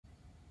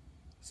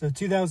So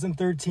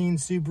 2013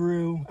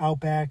 Subaru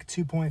Outback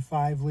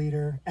 2.5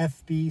 liter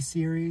FB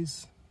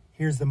series.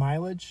 Here's the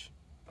mileage.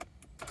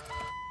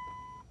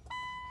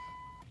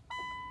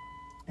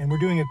 And we're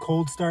doing a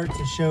cold start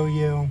to show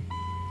you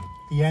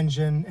the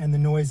engine and the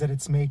noise that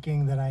it's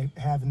making that I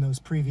have in those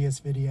previous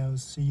videos,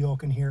 so you all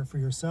can hear it for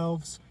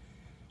yourselves.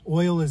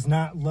 Oil is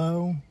not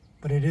low,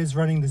 but it is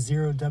running the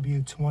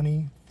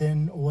 0W20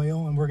 thin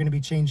oil, and we're going to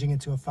be changing it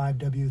to a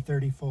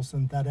 5W30 full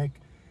synthetic,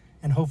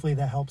 and hopefully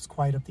that helps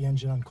quiet up the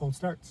engine on cold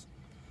starts.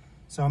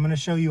 So I'm going to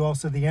show you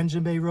also the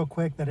engine bay real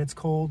quick, that it's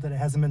cold, that it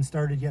hasn't been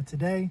started yet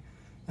today,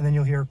 and then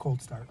you'll hear a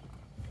cold start.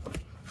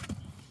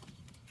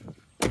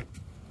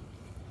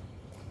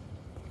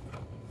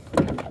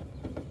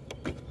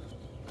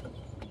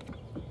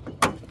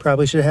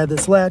 Probably should have had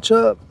this latch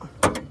up.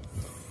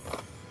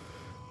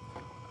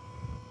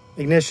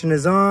 Ignition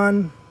is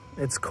on.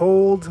 It's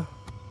cold.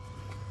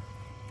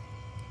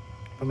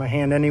 Put my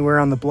hand anywhere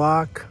on the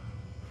block.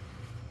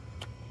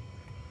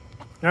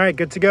 All right,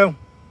 good to go.